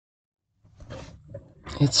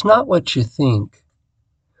It's not what you think.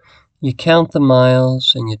 You count the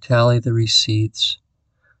miles and you tally the receipts,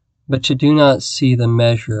 but you do not see the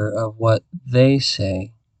measure of what they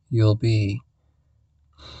say you'll be.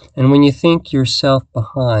 And when you think yourself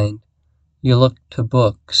behind, you look to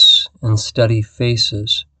books and study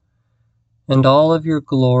faces, and all of your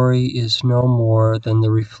glory is no more than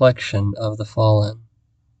the reflection of the fallen.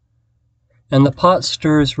 And the pot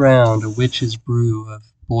stirs round a witch's brew of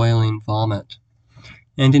boiling vomit,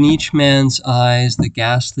 and in each man's eyes the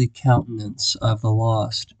ghastly countenance of the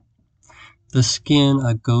lost, the skin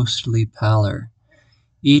a ghostly pallor,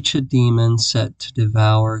 each a demon set to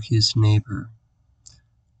devour his neighbor.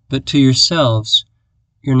 But to yourselves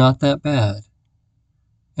you're not that bad,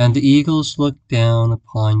 and the eagles look down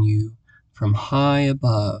upon you from high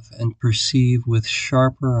above and perceive with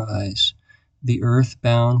sharper eyes the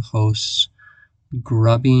earthbound hosts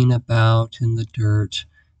grubbing about in the dirt,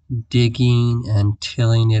 digging and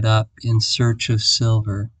tilling it up in search of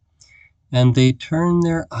silver, and they turn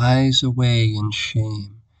their eyes away in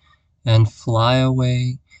shame and fly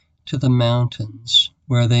away to the mountains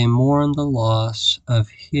where they mourn the loss of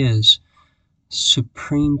his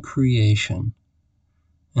supreme creation.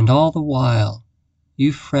 And all the while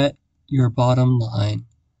you fret your bottom line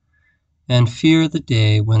and fear the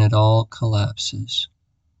day when it all collapses.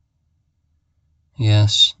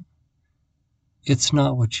 Yes, it's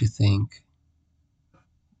not what you think.